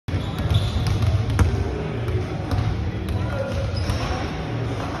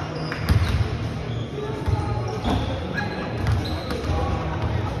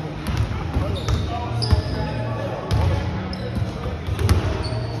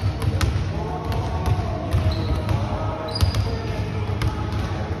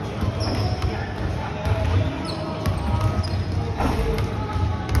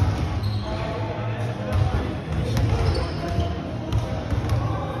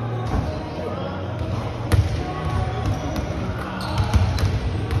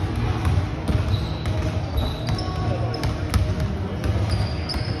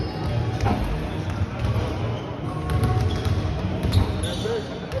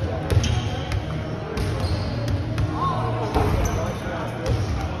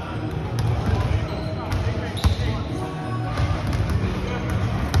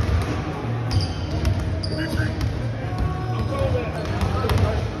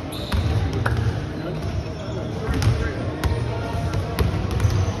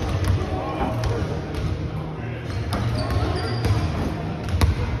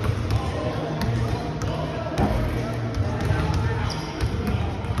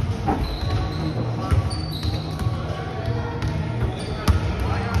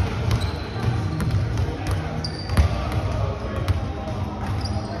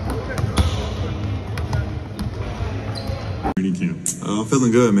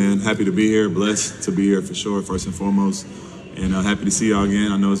feeling good, man. Happy to be here. Blessed to be here for sure, first and foremost. And happy to see y'all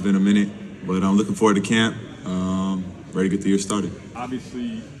again. I know it's been a minute, but I'm looking forward to camp. Ready to get the year started.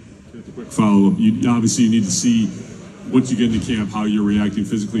 Obviously, just a quick follow-up. You need to see, once you get into camp, how you're reacting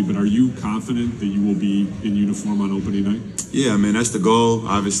physically, but are you confident that you will be in uniform on opening night? Yeah, man, that's the goal.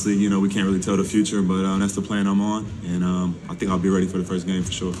 Obviously, we can't really tell the future, but that's the plan I'm on. And I think I'll be ready for the first game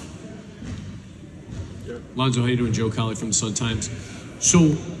for sure. Lonzo, how you doing? Joe Colley from the Sun-Times. So,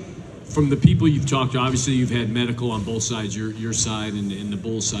 from the people you've talked to, obviously you've had medical on both sides, your side and the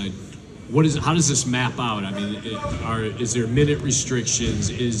Bulls side. How does this map out? I mean, is there minute restrictions?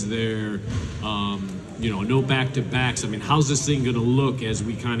 Is there, no back-to-backs? I mean, how's this thing going to look as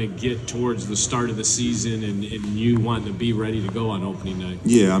we kind of get towards the start of the season and you want to be ready to go on opening night?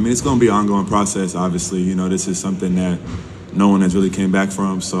 Yeah, I mean, it's going to be an ongoing process, obviously. This is something that no one has really came back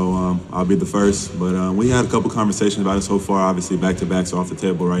from, so I'll be the first. But we had a couple conversations about it so far. Obviously, back-to-backs are off the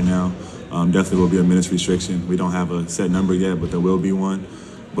table right now. Definitely will be a minutes restriction. We don't have a set number yet, but there will be one.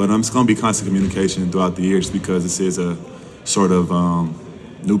 But it's going to be constant communication throughout the year just because this is a sort of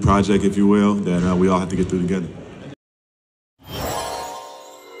new project, if you will, that we all have to get through together.